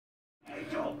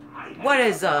What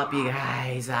is up, you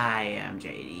guys? I am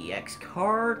JDX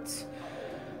Kart,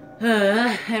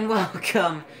 and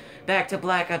welcome back to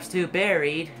Black Ops 2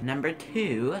 Buried, number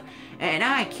 2. And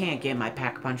I can't get my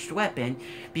pack-punched weapon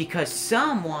because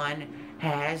someone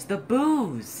has the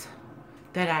booze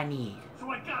that I need. So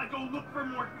I gotta go look for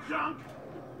more junk?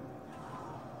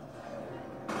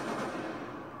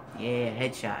 Yeah,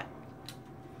 headshot.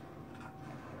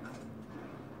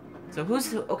 So who's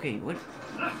the... Okay, what...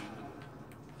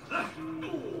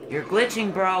 You're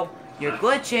glitching, bro. You're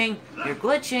glitching. You're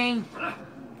glitching.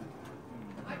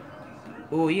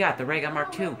 Ooh, you got the Ray Gun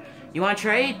Mark II. You want to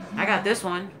trade? I got this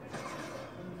one.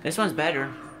 This one's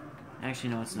better.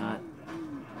 Actually, no, it's not.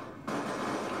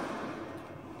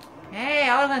 Hey,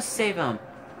 I was gonna save him.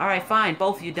 Alright, fine.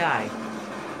 Both of you die.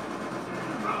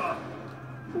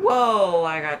 Whoa,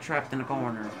 I got trapped in a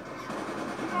corner.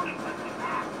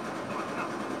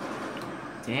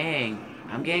 Dang.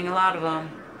 I'm getting a lot of them.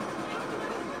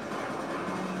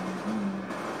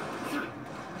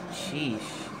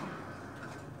 Sheesh.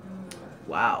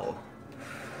 Wow.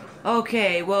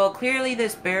 Okay, well, clearly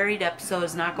this buried episode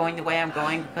is not going the way I'm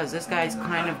going because this guy's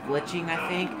kind of glitching, I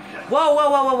think. Whoa, whoa,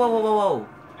 whoa, whoa, whoa, whoa, whoa, whoa.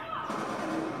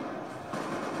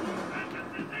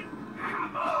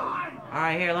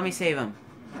 Alright, here, let me save him.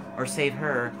 Or save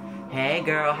her. Hey,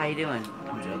 girl, how you doing?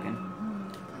 I'm joking.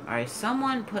 Alright,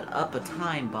 someone put up a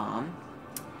time bomb.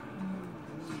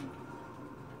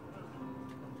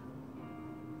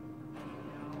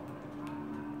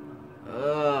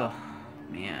 Ugh,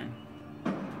 man.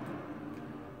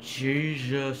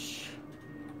 Jesus.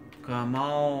 Come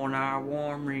on, I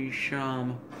want me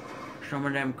some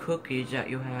of them cookies that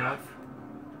you have.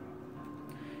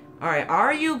 Alright,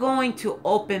 are you going to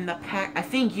open the pack? I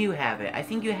think you have it. I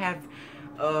think you have,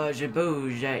 the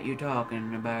booze that you're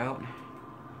talking about.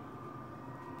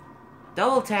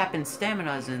 Double tap and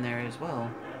stamina's in there as well.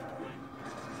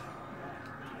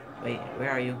 Wait,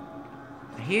 where are you?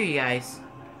 I hear you guys.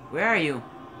 Where are you?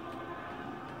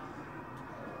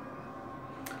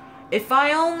 If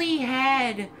I only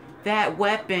had that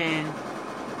weapon,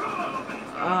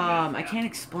 I can't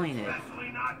explain it.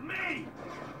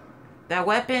 That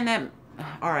weapon that,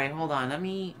 alright, hold on, let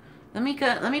me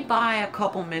buy a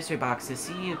couple mystery boxes,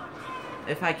 see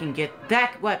if I can get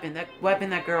that weapon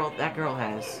that girl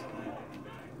has.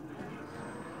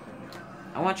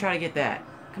 I want to try to get that.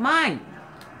 Come on!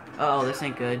 Uh-oh, this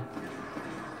ain't good.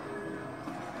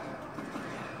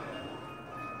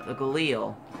 The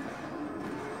Galil.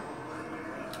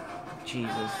 Jesus.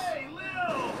 Hey,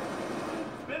 Lil!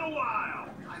 It's been a while.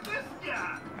 I missed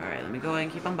ya. Alright, let me go ahead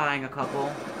and keep on buying a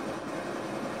couple.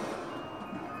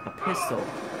 A pistol.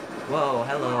 Whoa,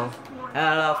 hello.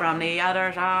 Hello from the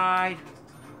other side.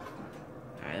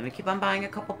 Alright, let me keep on buying a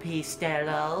couple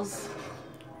pistols.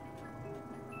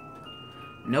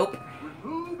 Nope.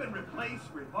 Remove and replace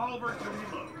revolver to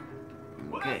reload.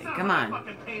 Well, Okay, that come sounds on. like a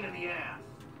fucking pain in the ass.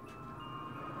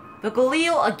 The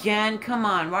Galil again? Come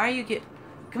on, why are you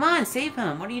Come on, save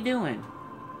him. What are you doing?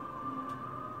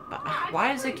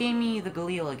 Why does it give me the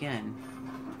Galil again?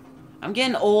 I'm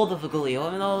getting old of the Galil,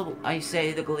 even though I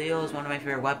say the Galil is one of my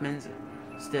favorite weapons.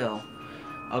 Still.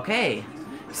 Okay.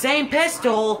 Same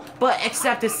pistol, but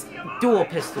except it's dual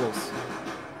pistols.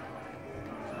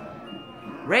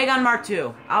 Ray Gun Mark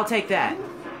II. I'll take that.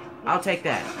 I'll take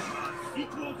that.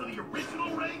 Equal to the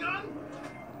original ray gun?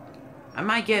 I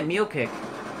might get Mule Kick.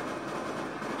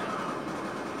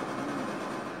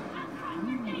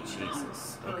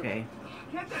 Jesus. Okay.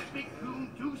 Can't that big coon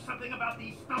do something about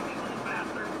these stumpy little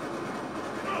bastards?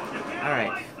 Oh, you can't Alright.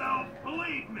 myself,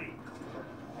 believe me.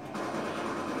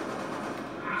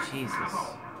 Jesus.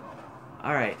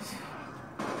 Alright.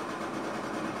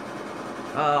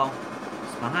 Uh-oh.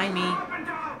 It's behind me.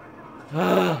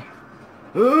 Ah!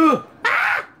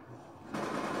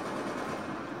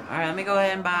 Alright, let me go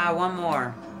ahead and buy one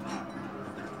more.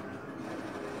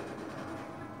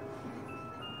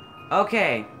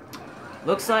 Okay.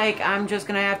 Looks like I'm just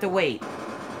gonna have to wait. No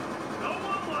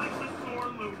one likes a sore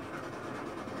loser.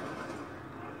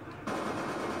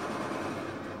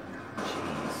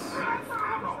 Jeez.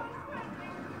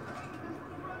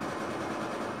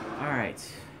 Alright.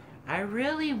 I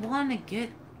really want to get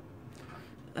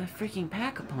a freaking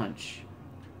Pack-a-Punch.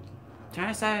 Trying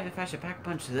to decide if I should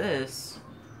Pack-a-Punch this.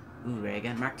 Ooh, Ray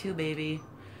Gun Mark II, baby.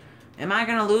 Am I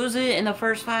gonna lose it in the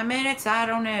first 5 minutes? I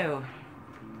don't know.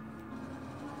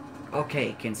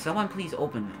 Okay, can someone please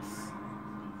open this?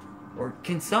 Or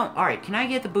can alright, can I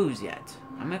get the booze yet?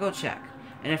 I'm gonna go check.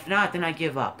 And if not, then I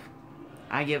give up.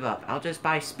 I give up. I'll just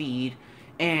buy speed,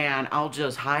 and I'll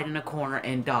just hide in a corner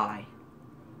and die.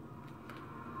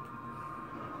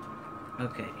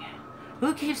 Okay.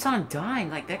 Who keeps on dying?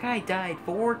 Like, that guy died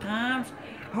 4 times?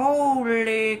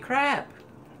 Holy crap.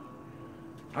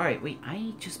 Alright, wait,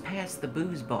 I just passed the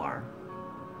booze bar.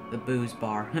 The booze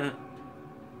bar.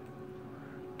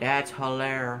 That's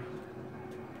hilarious.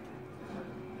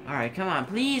 Alright, come on.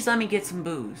 Please let me get some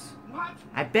booze. What?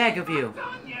 I beg of you. Not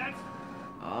done yet.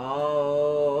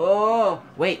 Oh.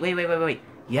 Wait.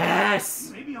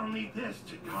 Yes! Maybe I'll need this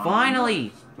to calm Finally!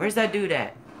 you. Where's that dude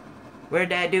at? Where'd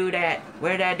that dude at?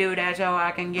 Where'd that dude at so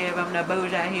I can give him the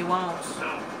booze that he wants?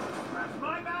 So, that's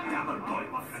my back.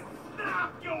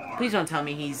 Snap yours. Please don't tell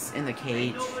me he's in the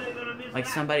cage. Nobody gonna miss Like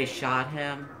that. somebody shot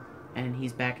him and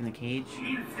he's back in the cage.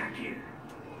 He's stuck here.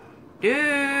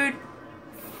 Dude!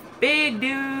 Big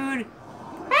dude!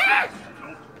 Ah!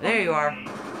 There you are.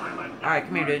 Alright,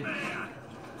 come here, dude.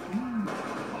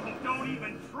 Don't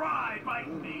even try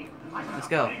biting me. Let's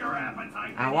go.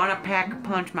 I want to pack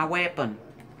punch my weapon.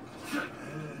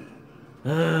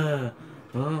 Oh.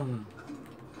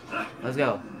 Let's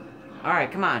go.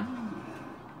 Alright, come on.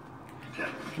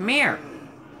 Come here.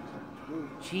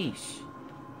 Jeez.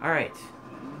 Alright.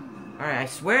 Alright, I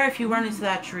swear if you run into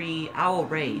that tree, I will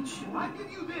rage. I'll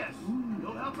give you this.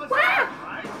 You'll help us out,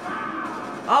 right?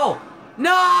 Oh!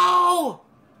 No!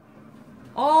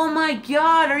 Oh my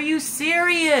god, are you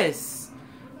serious?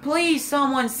 Please,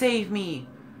 someone save me.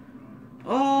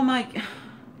 Oh my...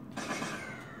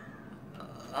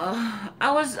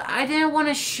 I didn't want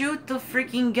to shoot the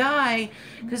freaking guy,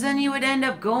 because then he would end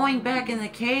up going back in the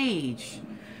cage,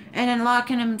 and then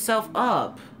locking himself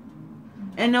up.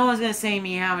 And no one's gonna save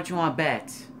me. How much you want to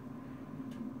bet?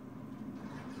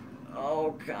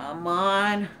 Oh, come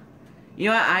on. You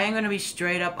know what? I am gonna be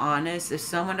straight up honest. If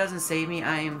someone doesn't save me,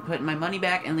 I am putting my money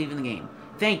back and leaving the game.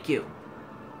 Thank you.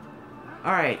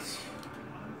 Alright.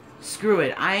 Screw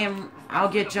it. I'll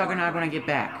get Juggernaut when I get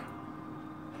back.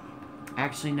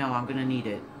 Actually, no, I'm gonna need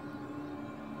it.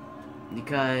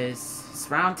 Because it's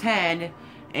round 10,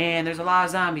 and there's a lot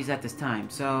of zombies at this time,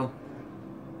 so...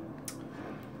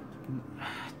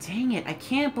 Dang it, I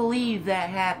can't believe that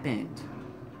happened.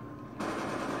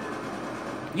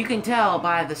 You can tell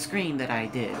by the scream that I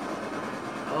did.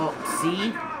 Oh,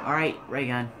 see? Alright, ray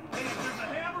gun.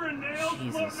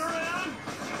 Jesus.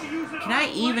 Can I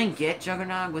even get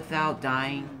Juggernaut without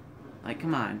dying? Like,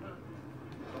 come on.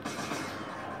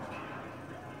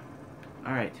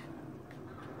 Alright.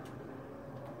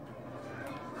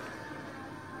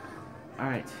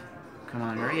 Alright. Come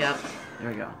on, hurry up. There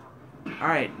we go.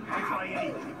 Alright.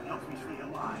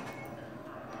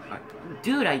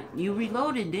 Dude, you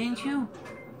reloaded, didn't you?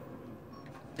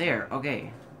 There,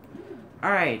 okay.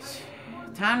 Alright.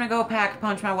 Time to go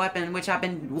pack-punch my weapon, which I've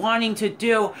been wanting to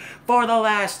do for the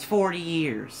last 40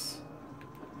 years.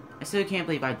 I still can't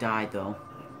believe I died, though.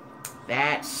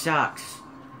 That sucks.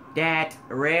 That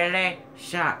really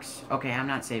sucks. Okay, I'm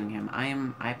not saving him.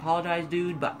 I apologize,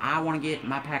 dude, but I want to get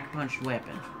my pack-punch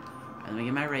weapon. Right, let me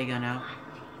get my ray gun out.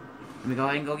 Let me go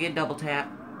ahead and go get double tap.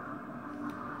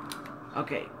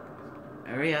 Okay.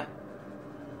 Hurry up.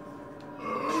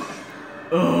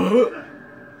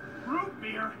 Root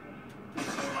beer.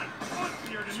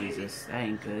 Jesus, that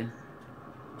ain't good.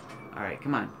 Alright,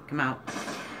 come on. Come out.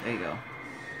 There you go.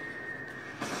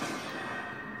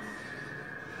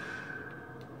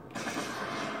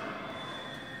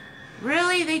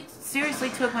 Really? They seriously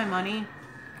took my money?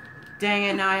 Dang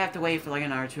it, now I have to wait for like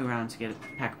another 2 rounds to get a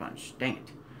pack-punch. Dang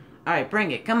it. Alright,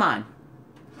 bring it. Come on.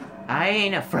 I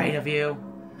ain't afraid of you.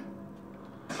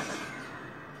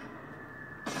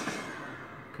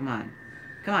 Come on.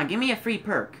 Come on, give me a free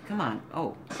perk. Come on.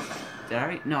 Oh. Did I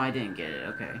already? No, I didn't get it.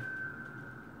 Okay.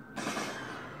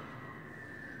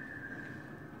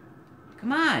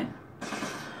 Come on.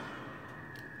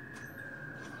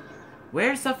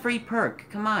 Where's the free perk?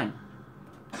 Come on.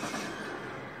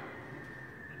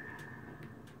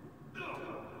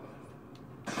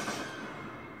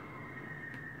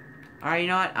 Alright, you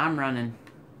know what? I'm running.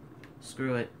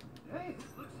 Screw it. Hey, this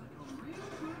looks like a real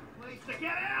good place to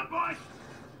get ambush.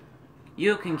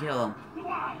 You can kill him.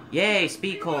 Wow. Yay,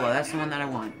 speed cola. That's the one that I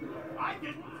want. I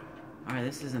didn't. Alright,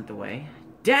 this isn't the way.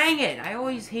 Dang it! I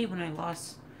always hate when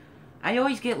I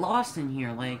always get lost in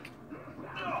here, like...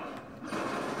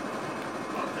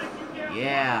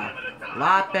 Yeah. A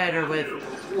lot better with...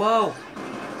 Whoa!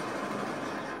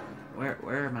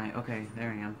 Where am I? Okay, there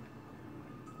I am.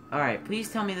 Alright, please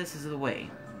tell me this is the way.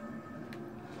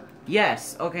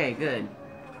 Yes, okay, good.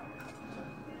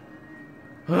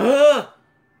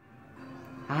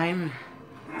 I'm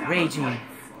raging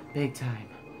big time.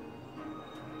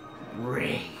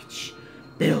 Rage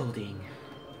building.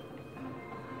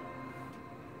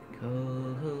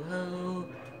 Go,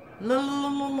 la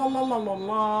la la la la la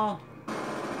la.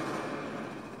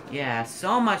 Yeah,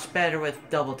 so much better with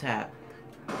double tap.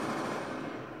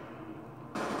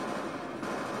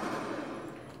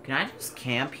 Can I just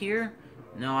camp here?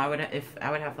 No, I would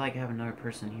have to like have another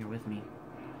person here with me.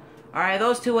 Alright,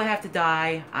 those two will have to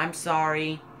die. I'm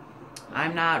sorry.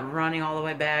 I'm not running all the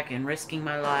way back and risking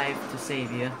my life to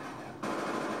save you.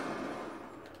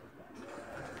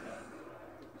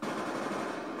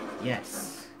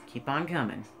 Yes. Keep on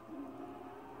coming.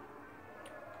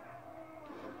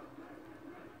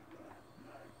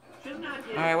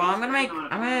 Alright, well I'm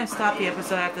gonna stop the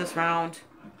episode at this round,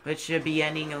 which should be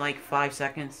ending in like 5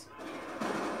 seconds.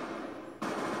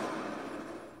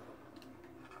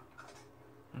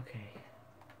 Okay.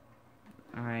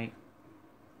 Alright.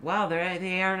 Wow,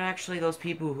 they aren't actually those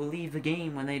people who leave the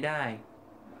game when they die.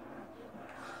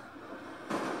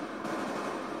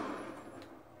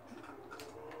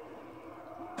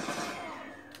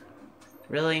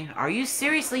 Really? Are you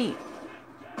seriously? It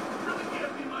really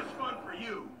can't be much fun for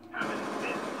you, having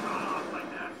this shot off like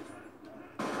that.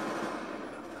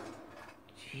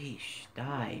 Sheesh,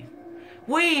 die.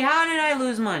 Wait, how did I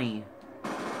lose money?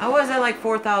 I was at like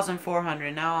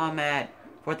 4,400, now I'm at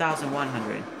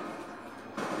 4,100.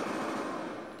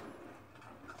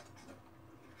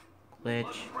 Glitch.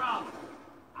 What's the problem?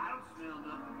 I don't smell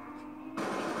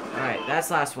nothing. Alright,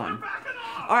 that's last one.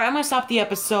 Alright, I'm gonna stop the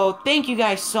episode. Thank you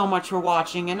guys so much for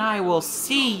watching, and I will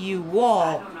see you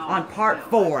all on part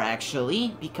 4,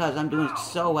 actually, because I'm doing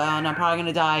so well, and I'm probably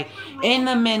gonna die in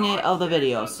the minute of the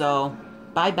video, so,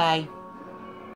 bye-bye.